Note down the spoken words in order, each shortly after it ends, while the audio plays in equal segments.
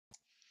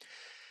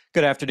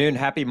Good afternoon.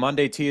 Happy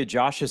Monday to you.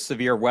 Josh's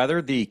severe weather.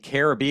 The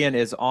Caribbean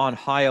is on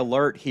high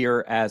alert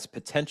here as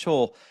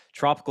potential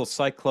Tropical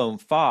Cyclone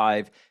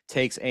 5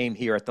 takes aim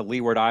here at the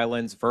Leeward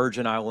Islands,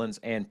 Virgin Islands,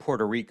 and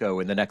Puerto Rico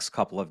in the next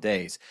couple of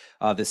days.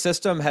 The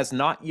system has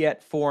not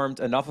yet formed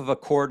enough of a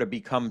core to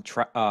become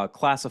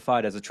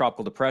classified as a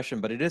tropical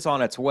depression, but it is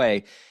on its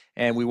way.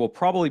 And we will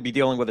probably be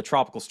dealing with a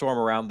tropical storm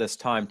around this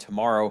time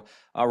tomorrow,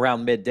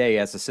 around midday,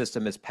 as the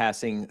system is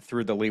passing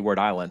through the Leeward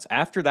Islands.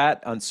 After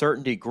that,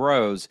 uncertainty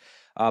grows.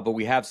 But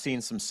we have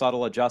seen some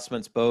subtle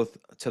adjustments both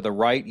to the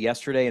right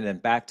yesterday and then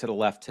back to the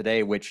left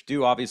today, which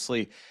do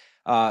obviously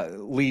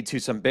lead to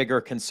some bigger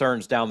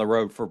concerns down the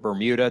road for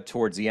Bermuda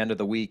towards the end of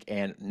the week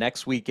and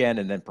next weekend,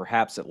 and then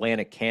perhaps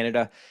Atlantic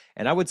Canada.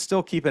 And I would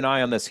still keep an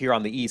eye on this here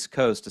on the East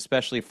Coast,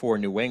 especially for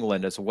New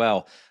England as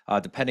well,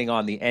 depending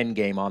on the end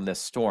game on this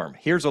storm.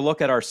 Here's a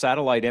look at our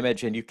satellite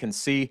image, and you can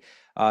see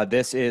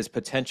this is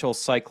potential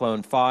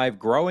Cyclone 5,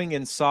 growing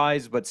in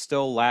size but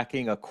still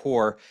lacking a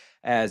core,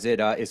 as it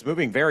is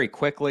moving very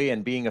quickly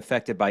and being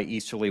affected by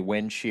easterly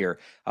wind shear.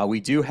 We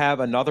do have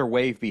another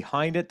wave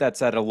behind it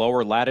that's at a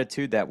lower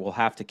latitude that we'll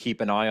have to keep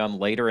an eye on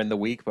later in the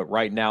week, but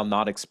right now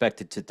not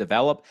expected to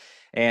develop.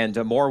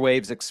 And more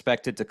waves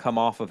expected to come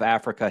off of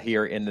Africa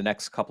here in the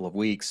next couple of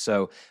weeks.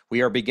 So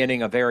we are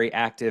beginning a very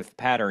active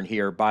pattern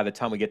here by the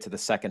time we get to the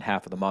second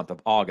half of the month of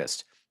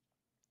August.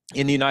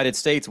 In the United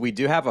States, we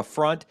do have a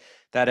front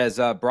that has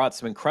brought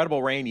some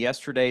incredible rain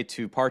yesterday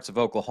to parts of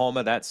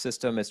Oklahoma. That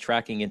system is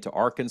tracking into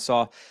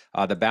Arkansas.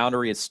 The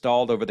boundary is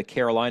stalled over the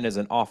Carolinas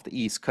and off the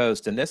East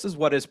Coast. And this is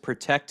what is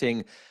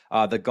protecting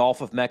the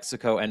Gulf of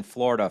Mexico and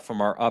Florida from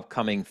our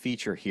upcoming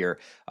feature here.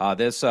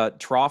 This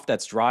trough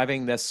that's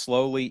driving this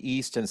slowly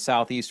east and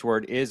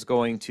southeastward is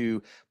going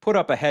to put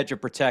up a hedge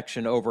of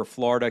protection over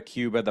Florida,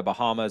 Cuba, the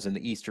Bahamas, and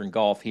the Eastern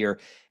Gulf here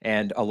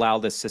and allow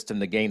this system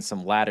to gain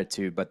some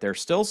latitude. But there's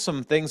still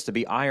some things to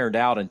be ironed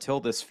out until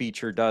this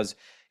feature does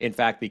in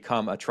fact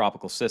become a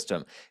tropical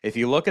system. If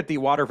you look at the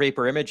water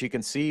vapor image, you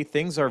can see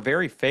things are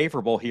very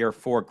favorable here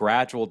for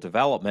gradual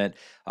development.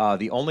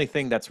 The only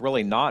thing that's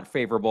really not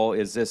favorable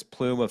is this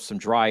plume of some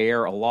dry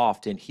air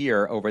aloft in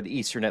here over the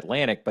eastern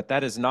Atlantic, but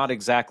that is not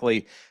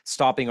exactly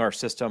stopping our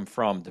system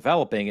from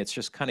developing. It's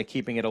just kind of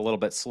keeping it a little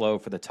bit slow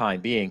for the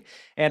time being.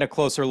 And a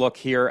closer look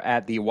here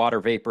at the water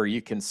vapor,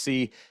 you can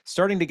see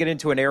starting to get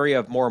into an area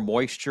of more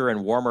moisture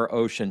and warmer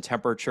ocean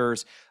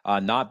temperatures,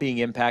 not being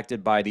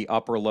impacted by the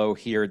upper low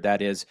here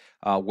that is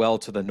well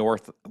to the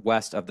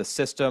northwest of the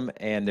system,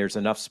 and there's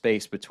enough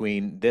space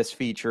between this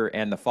feature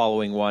and the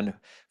following one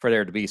for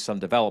there to be some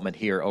development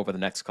here over the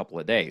next couple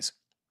of days.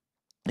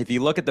 If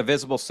you look at the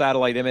visible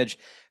satellite image,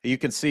 you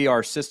can see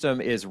our system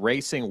is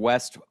racing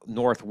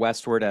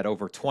west-northwestward at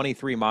over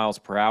 23 miles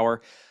per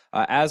hour.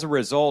 As a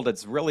result,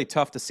 it's really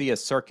tough to see a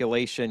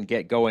circulation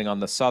get going on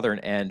the southern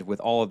end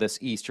with all of this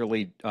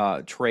easterly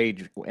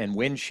trade and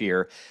wind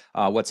shear.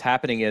 What's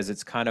happening is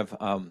it's kind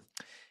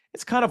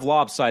of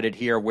lopsided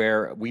here,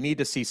 where we need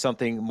to see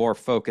something more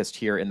focused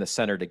here in the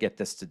center to get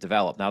this to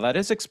develop. Now, that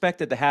is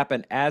expected to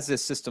happen as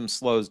this system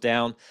slows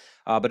down,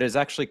 but is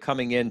actually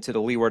coming into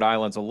the Leeward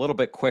Islands a little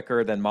bit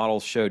quicker than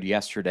models showed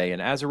yesterday.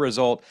 And as a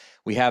result,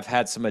 we have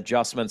had some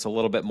adjustments a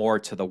little bit more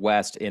to the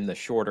west in the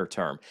shorter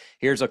term.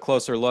 Here's a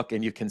closer look,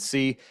 and you can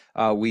see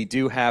we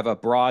do have a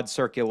broad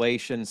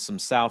circulation, some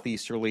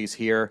southeasterlies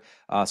here,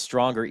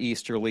 stronger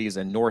easterlies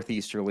and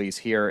northeasterlies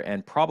here,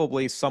 and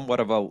probably somewhat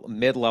of a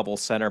mid-level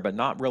center, but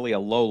not really a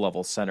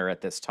low-level center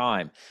at this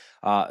time.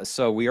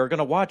 So we are going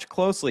to watch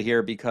closely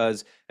here,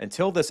 because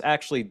until this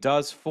actually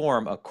does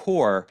form a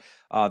core,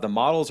 the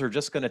models are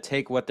just going to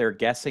take what they're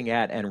guessing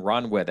at and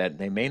run with it.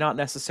 They may not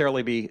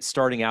necessarily be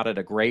starting out at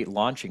a great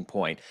launching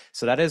point.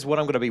 So that is what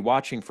I'm going to be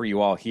watching for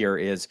you all here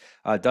is,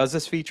 does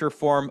this feature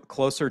form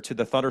closer to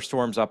the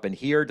thunderstorms up in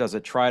here? Does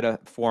it try to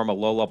form a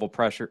low-level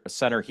pressure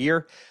center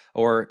here,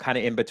 or kind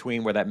of in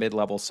between where that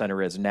mid-level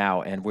center is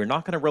now? And we're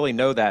not going to really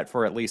know that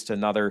for at least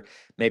another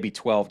maybe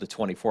 12 to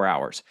 24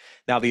 hours.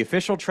 Now, the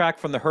official track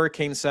from the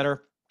Hurricane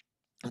Center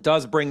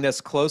does bring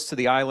this close to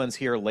the islands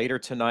here later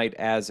tonight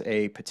as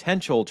a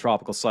potential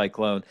tropical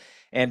cyclone,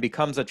 and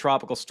becomes a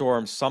tropical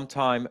storm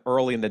sometime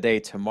early in the day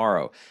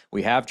tomorrow.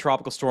 We have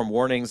tropical storm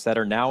warnings that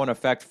are now in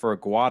effect for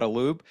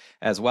Guadeloupe,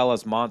 as well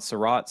as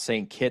Montserrat,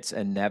 St. Kitts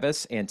and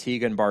Nevis,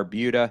 Antigua and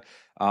Barbuda,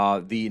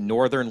 the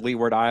northern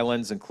Leeward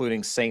Islands,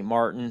 including St.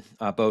 Martin,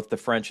 both the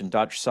French and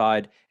Dutch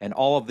side, and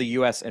all of the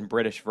U.S. and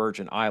British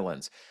Virgin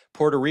Islands.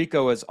 Puerto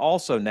Rico is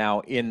also now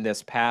in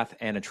this path,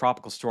 and a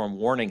tropical storm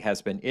warning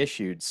has been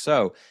issued.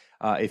 So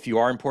if you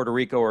are in Puerto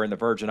Rico or in the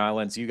Virgin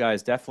Islands, you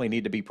guys definitely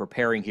need to be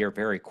preparing here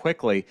very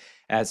quickly,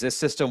 as this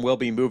system will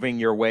be moving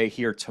your way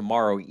here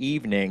tomorrow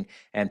evening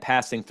and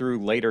passing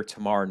through later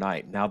tomorrow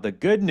night. Now, the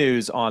good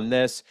news on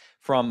this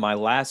from my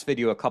last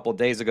video a couple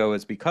days ago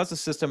is, because the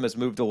system has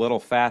moved a little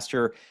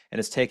faster and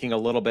is taking a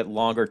little bit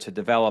longer to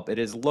develop, it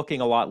is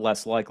looking a lot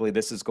less likely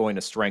this is going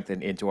to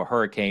strengthen into a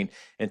hurricane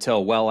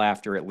until well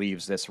after it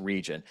leaves this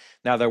region.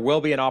 Now, there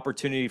will be an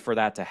opportunity for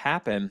that to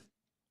happen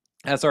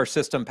as our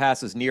system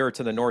passes nearer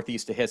to the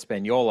northeast of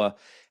Hispaniola,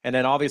 And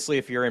then obviously,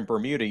 if you're in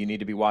Bermuda, you need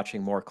to be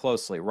watching more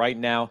closely. Right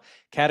now,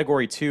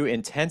 Category 2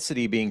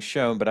 intensity being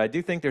shown, but I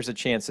do think there's a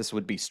chance this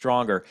would be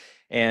stronger.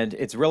 And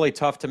it's really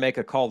tough to make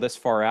a call this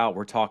far out.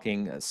 We're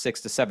talking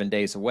 6 to 7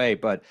 days away,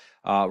 but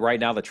right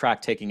now the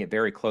track taking it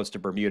very close to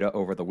Bermuda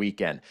over the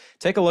weekend.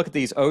 Take a look at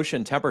these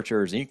ocean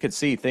temperatures, and you can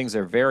see things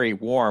are very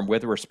warm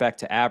with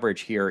respect to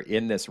average here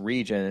in this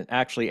region,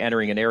 actually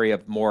entering an area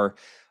of more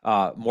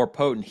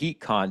potent heat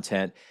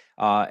content.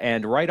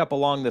 And right up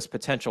along this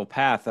potential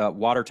path,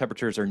 water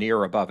temperatures are near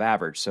or above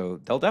average. So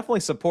they'll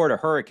definitely support a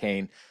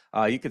hurricane.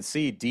 You can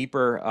see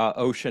deeper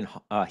ocean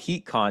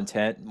heat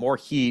content, more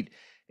heat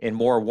in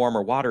more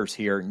warmer waters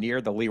here near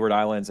the Leeward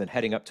Islands and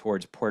heading up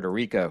towards Puerto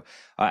Rico.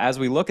 As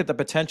we look at the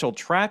potential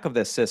track of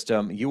this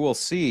system, you will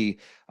see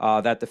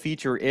that the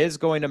feature is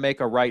going to make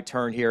a right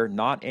turn here,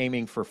 not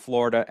aiming for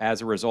Florida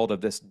as a result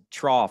of this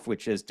trough,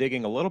 which is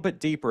digging a little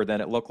bit deeper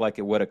than it looked like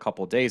it would a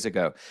couple days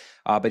ago.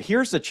 But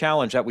here's the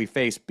challenge that we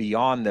face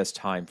beyond this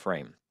time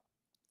frame.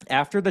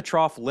 After the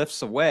trough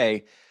lifts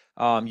away,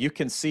 you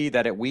can see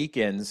that it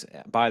weakens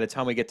by the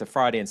time we get to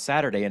Friday and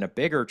Saturday, and a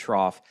bigger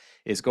trough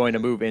is going to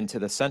move into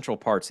the central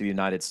parts of the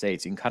United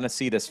States. You can kind of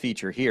see this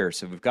feature here.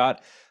 So we've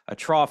got a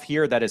trough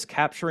here that is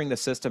capturing the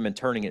system and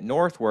turning it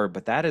northward,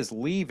 but that is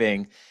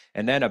leaving,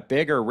 and then a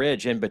bigger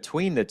ridge in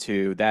between the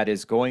two that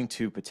is going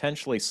to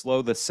potentially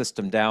slow the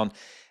system down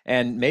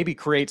and maybe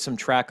create some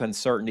track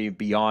uncertainty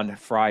beyond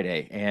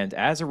Friday. And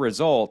as a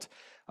result,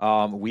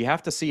 we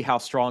have to see how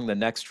strong the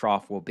next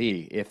trough will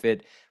be. If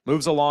it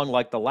moves along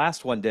like the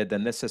last one did,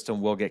 then this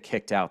system will get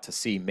kicked out to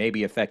sea,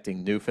 maybe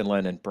affecting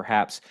Newfoundland and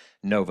perhaps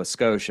Nova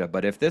Scotia.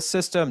 But if this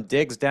system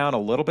digs down a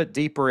little bit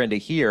deeper into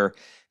here,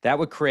 that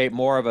would create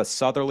more of a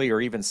southerly or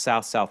even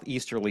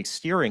south-southeasterly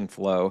steering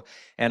flow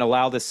and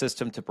allow this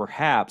system to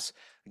perhaps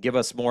give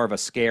us more of a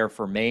scare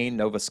for Maine,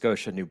 Nova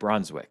Scotia, New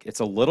Brunswick. It's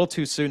a little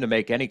too soon to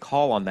make any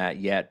call on that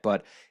yet,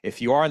 but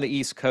if you are on the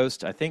East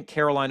Coast, I think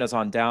Carolina's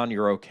on down,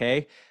 you're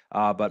okay.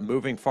 But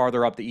moving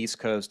farther up the East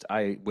Coast,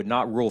 I would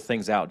not rule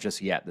things out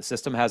just yet. The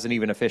system hasn't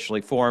even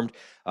officially formed,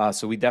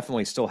 so we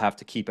definitely still have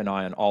to keep an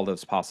eye on all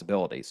those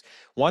possibilities.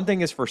 One thing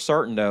is for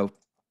certain, though,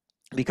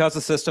 because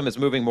the system is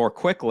moving more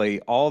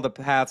quickly, all the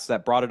paths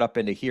that brought it up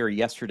into here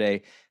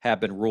yesterday have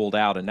been ruled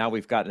out, and now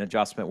we've got an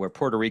adjustment where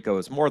Puerto Rico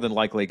is more than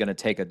likely going to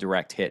take a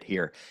direct hit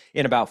here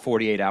in about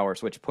 48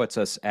 hours, which puts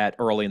us at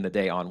early in the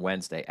day on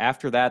Wednesday.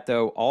 After that,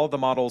 though, all of the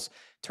models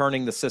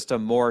turning the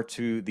system more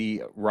to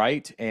the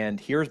right, and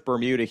here's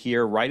Bermuda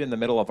here, right in the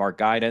middle of our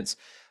guidance.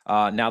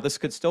 Now, this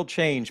could still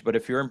change, but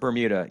if you're in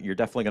Bermuda, you're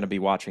definitely going to be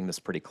watching this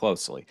pretty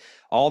closely.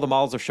 All the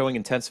models are showing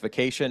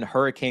intensification,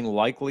 hurricane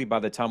likely by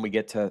the time we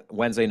get to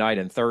Wednesday night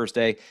and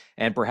Thursday,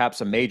 and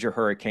perhaps a major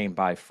hurricane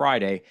by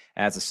Friday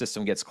as the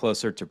system gets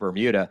closer to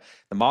Bermuda.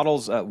 The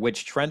models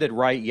which trended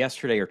right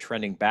yesterday are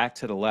trending back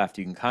to the left.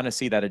 You can kind of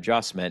see that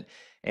adjustment.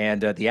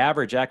 And the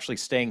average actually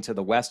staying to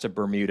the west of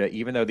Bermuda,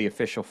 even though the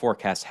official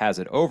forecast has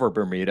it over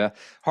Bermuda.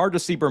 Hard to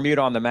see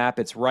Bermuda on the map.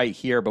 It's right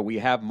here, but we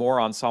have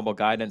more ensemble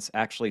guidance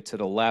actually to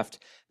the left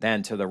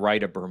than to the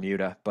right of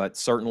Bermuda. But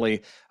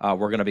certainly we're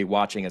going to be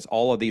watching as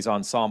all of these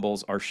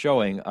ensembles are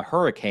showing a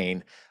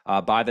hurricane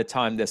by the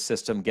time this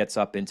system gets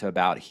up into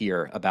about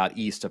here, about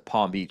east of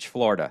Palm Beach,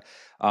 Florida.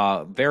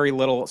 Very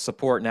little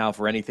support now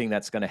for anything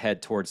that's going to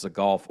head towards the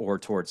Gulf or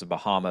towards the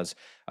Bahamas.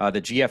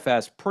 The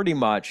GFS pretty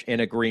much in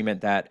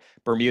agreement that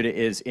Bermuda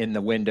is in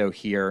the window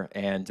here,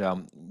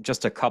 and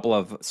just a couple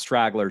of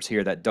stragglers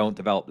here that don't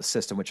develop the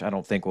system, which I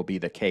don't think will be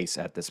the case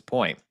at this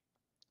point.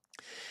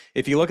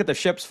 If you look at the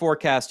ship's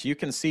forecast, you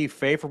can see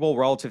favorable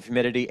relative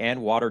humidity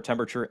and water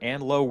temperature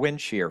and low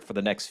wind shear for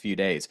the next few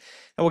days.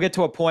 And we'll get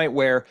to a point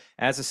where,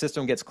 as the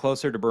system gets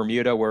closer to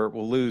Bermuda, where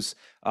we'll lose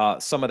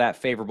some of that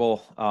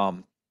favorable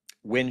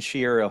wind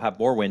shear. It'll have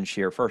more wind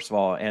shear, first of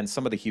all, and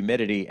some of the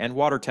humidity and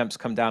water temps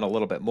come down a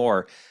little bit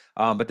more.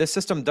 But this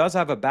system does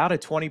have about a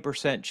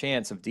 20%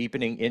 chance of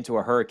deepening into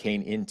a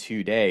hurricane in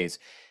 2 days.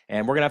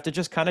 And we're going to have to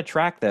just kind of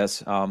track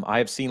this. I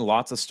have seen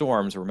lots of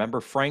storms.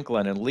 Remember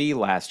Franklin and Lee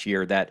last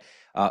year that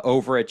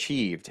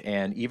overachieved.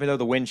 And even though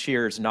the wind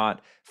shear is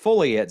not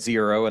fully at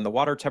zero and the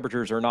water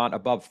temperatures are not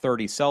above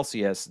 30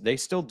 Celsius, they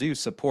still do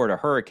support a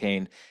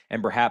hurricane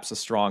and perhaps a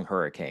strong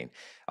hurricane.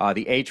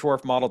 The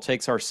HWRF model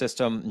takes our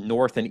system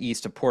north and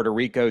east of Puerto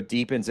Rico,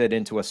 deepens it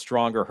into a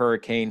stronger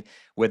hurricane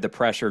with the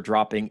pressure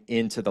dropping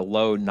into the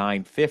low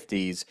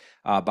 950s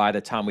by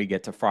the time we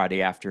get to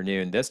Friday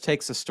afternoon. This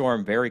takes the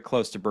storm very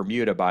close to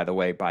Bermuda, by the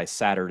way, by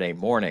Saturday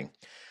morning.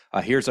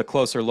 Here's a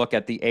closer look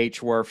at the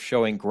HWRF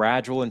showing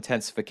gradual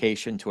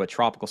intensification to a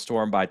tropical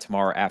storm by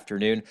tomorrow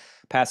afternoon,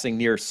 passing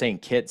near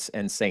St. Kitts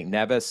and St.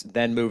 Nevis,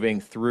 then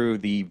moving through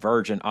the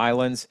Virgin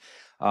Islands.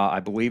 I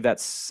believe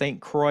that's St.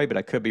 Croix, but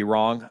I could be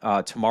wrong,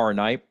 tomorrow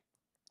night.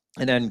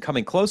 And then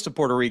coming close to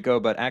Puerto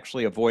Rico, but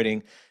actually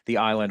avoiding the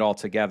island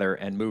altogether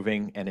and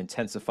moving and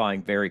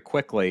intensifying very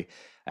quickly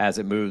as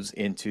it moves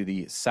into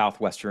the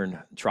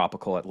southwestern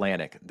tropical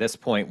Atlantic. At this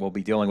point, we'll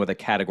be dealing with a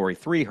Category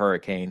 3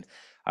 hurricane.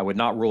 I would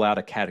not rule out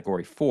a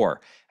Category 4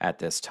 at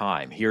this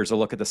time. Here's a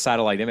look at the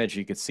satellite image.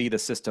 You can see the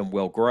system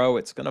will grow.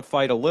 It's going to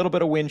fight a little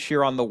bit of wind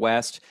shear on the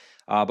west,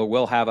 but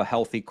we'll have a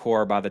healthy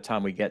core by the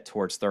time we get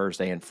towards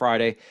Thursday and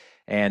Friday.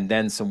 And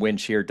then some wind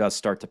shear does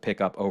start to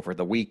pick up over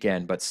the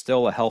weekend, but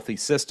still a healthy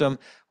system,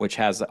 which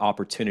has the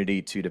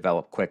opportunity to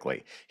develop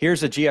quickly.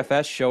 Here's a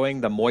GFS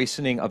showing the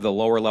moistening of the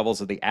lower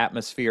levels of the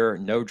atmosphere,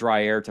 no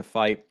dry air to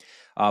fight.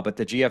 But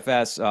the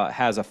GFS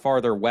has a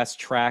farther west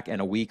track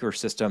and a weaker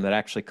system that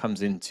actually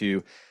comes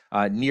into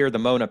near the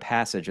Mona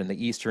Passage in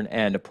the eastern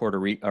end of Puerto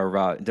Rico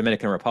or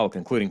Dominican Republic,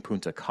 including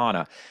Punta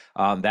Cana.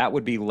 That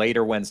would be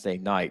later Wednesday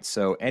night.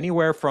 So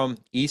anywhere from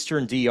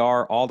eastern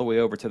DR all the way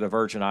over to the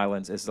Virgin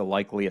Islands is the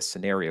likeliest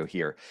scenario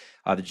here.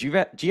 The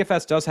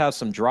GFS does have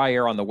some dry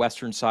air on the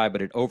western side,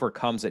 but it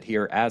overcomes it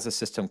here as the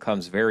system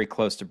comes very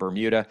close to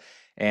Bermuda.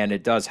 And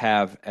it does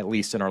have, at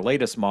least in our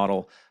latest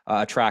model,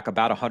 a track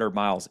about 100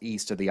 miles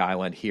east of the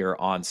island here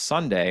on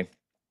Sunday.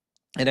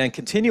 And then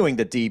continuing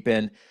to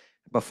deepen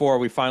before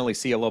we finally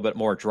see a little bit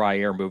more dry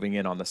air moving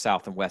in on the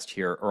south and west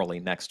here early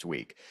next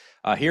week.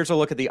 Here's a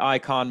look at the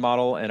Icon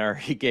model, and I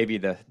already gave you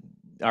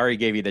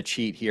the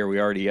cheat here. We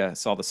already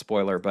saw the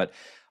spoiler, but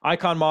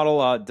Icon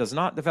model does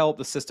not develop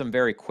the system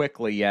very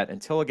quickly yet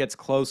until it gets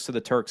close to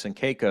the Turks and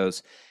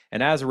Caicos.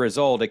 And as a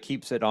result, it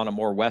keeps it on a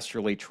more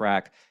westerly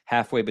track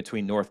halfway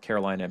between North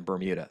Carolina and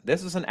Bermuda.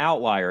 This is an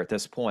outlier at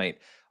this point.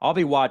 I'll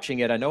be watching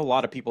it. I know a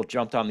lot of people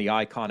jumped on the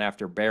Icon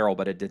after Beryl,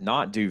 but it did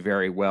not do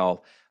very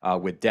well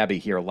with Debbie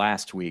here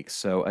last week.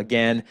 So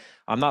again,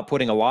 I'm not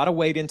putting a lot of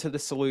weight into the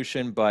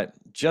solution, but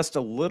just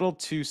a little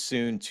too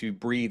soon to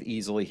breathe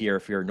easily here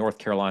if you're North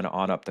Carolina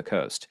on up the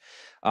coast.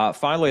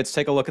 Finally, let's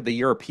take a look at the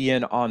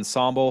European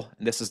ensemble.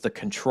 And this is the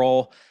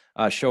control.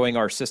 Showing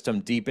our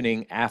system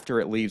deepening after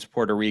it leaves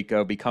Puerto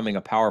Rico, becoming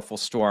a powerful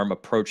storm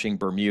approaching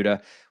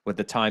Bermuda, with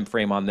the time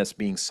frame on this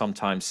being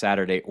sometime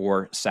Saturday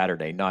or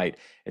Saturday night.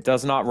 It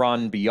does not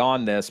run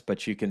beyond this,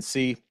 but you can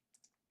see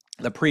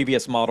the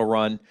previous model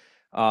run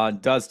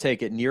does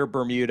take it near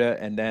Bermuda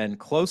and then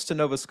close to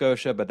Nova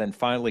Scotia, but then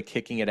finally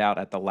kicking it out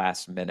at the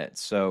last minute.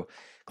 So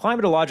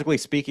climatologically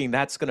speaking,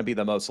 that's going to be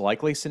the most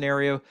likely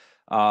scenario.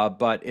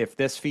 But if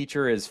this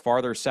feature is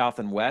farther south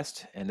and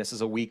west, and this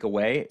is a week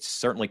away, it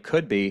certainly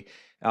could be,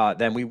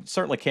 then we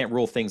certainly can't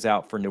rule things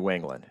out for New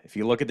England. If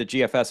you look at the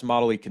GFS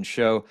model, you can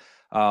show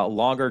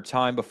longer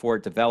time before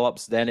it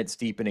develops, then it's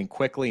deepening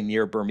quickly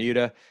near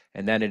Bermuda,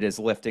 and then it is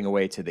lifting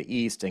away to the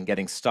east and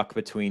getting stuck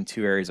between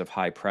two areas of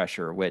high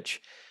pressure,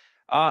 which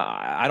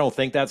I don't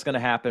think that's going to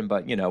happen,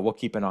 but, you know, we'll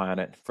keep an eye on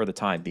it for the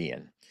time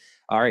being.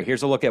 All right,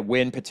 here's a look at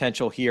wind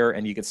potential here,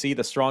 and you can see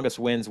the strongest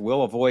winds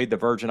will avoid the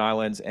Virgin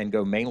Islands and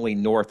go mainly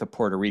north of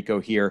Puerto Rico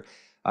here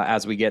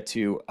as we get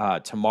to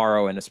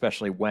tomorrow and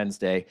especially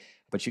Wednesday.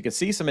 But you can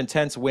see some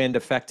intense wind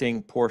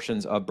affecting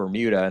portions of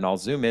Bermuda, and I'll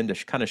zoom in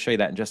to kind of show you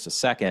that in just a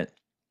second.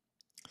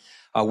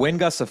 Wind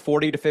gusts of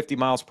 40 to 50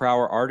 miles per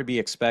hour are to be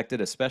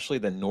expected, especially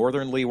the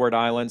northern Leeward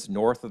Islands,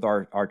 north of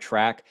our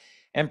track,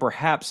 and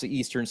perhaps the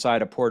eastern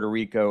side of Puerto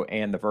Rico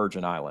and the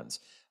Virgin Islands.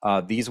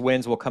 These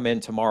winds will come in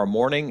tomorrow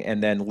morning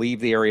and then leave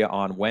the area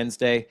on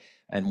Wednesday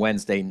and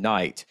Wednesday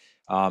night.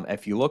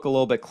 If you look a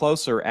little bit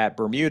closer at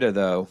Bermuda,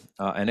 though,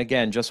 and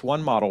again, just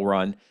one model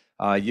run,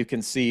 you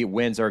can see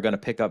winds are going to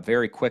pick up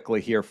very quickly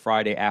here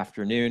Friday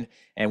afternoon,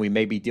 and we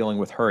may be dealing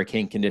with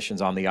hurricane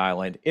conditions on the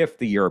island if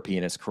the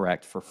European is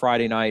correct for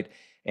Friday night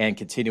and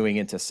continuing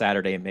into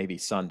Saturday and maybe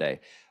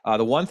Sunday.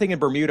 The one thing in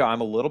Bermuda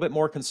I'm a little bit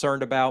more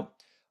concerned about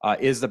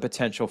is the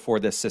potential for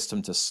this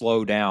system to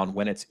slow down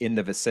when it's in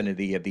the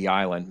vicinity of the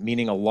island,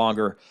 meaning a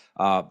longer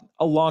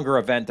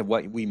event of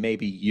what we may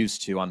be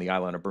used to on the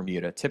island of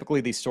Bermuda. Typically,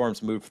 these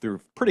storms move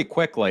through pretty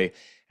quickly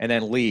and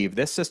then leave.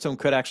 This system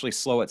could actually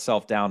slow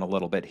itself down a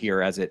little bit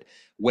here as it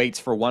waits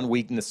for one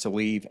weakness to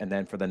leave and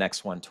then for the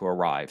next one to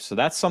arrive. So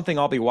that's something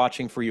I'll be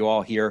watching for you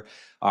all here.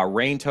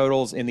 Rain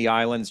totals in the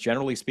islands,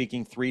 generally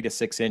speaking, 3 to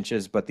 6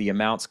 inches, but the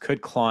amounts could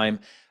climb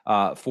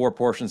for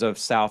portions of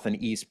South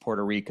and East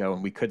Puerto Rico,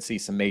 and we could see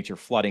some major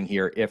flooding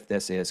here if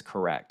this is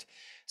correct.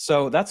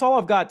 So that's all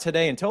I've got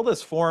today. Until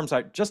this forms,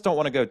 I just don't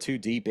want to go too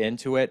deep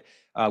into it.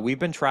 We've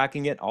been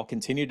tracking it. I'll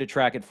continue to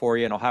track it for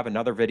you, and I'll have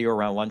another video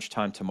around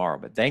lunchtime tomorrow.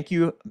 But thank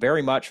you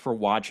very much for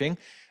watching.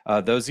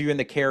 Those of you in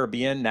the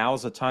Caribbean, now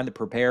is the time to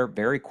prepare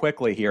very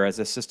quickly here as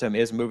the system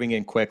is moving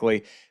in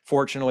quickly.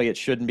 Fortunately, it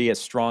shouldn't be as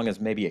strong as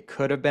maybe it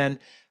could have been.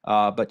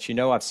 But, you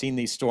know, I've seen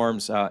these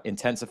storms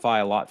intensify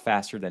a lot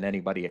faster than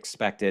anybody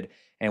expected.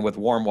 And with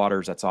warm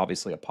waters, that's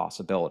obviously a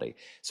possibility.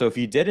 So if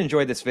you did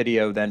enjoy this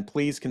video, then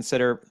please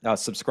consider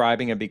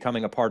subscribing and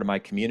becoming a part of my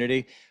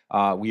community.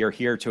 We are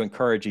here to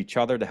encourage each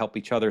other, to help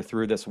each other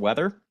through this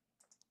weather.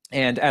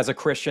 And as a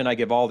Christian, I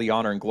give all the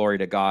honor and glory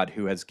to God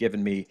who has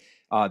given me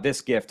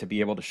this gift to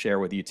be able to share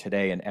with you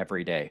today and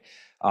every day.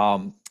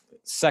 2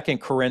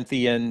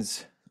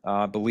 Corinthians,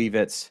 I believe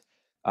it's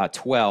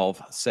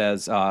 12,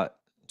 says,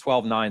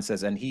 12:9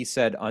 says, "And he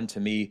said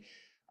unto me,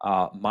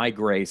 my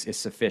grace is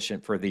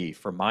sufficient for thee,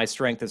 for my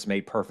strength is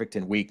made perfect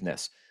in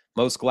weakness.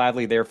 Most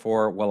gladly,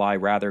 therefore, will I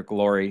rather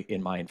glory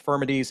in my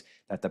infirmities,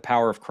 that the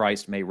power of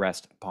Christ may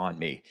rest upon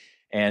me."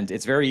 And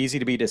it's very easy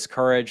to be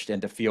discouraged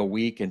and to feel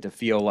weak and to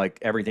feel like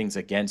everything's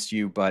against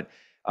you. But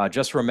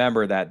just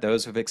remember that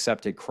those who've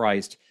accepted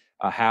Christ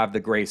have the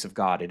grace of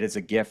God. It is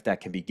a gift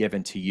that can be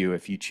given to you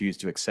if you choose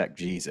to accept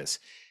Jesus.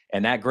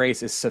 And that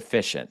grace is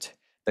sufficient,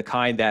 the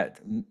kind that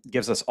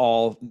gives us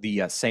all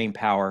the same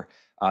power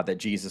that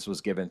Jesus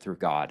was given through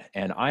God.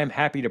 And I am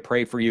happy to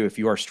pray for you if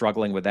you are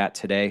struggling with that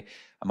today.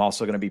 I'm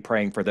also going to be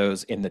praying for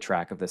those in the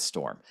track of this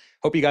storm.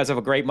 Hope you guys have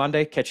a great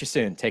Monday. Catch you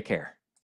soon. Take care.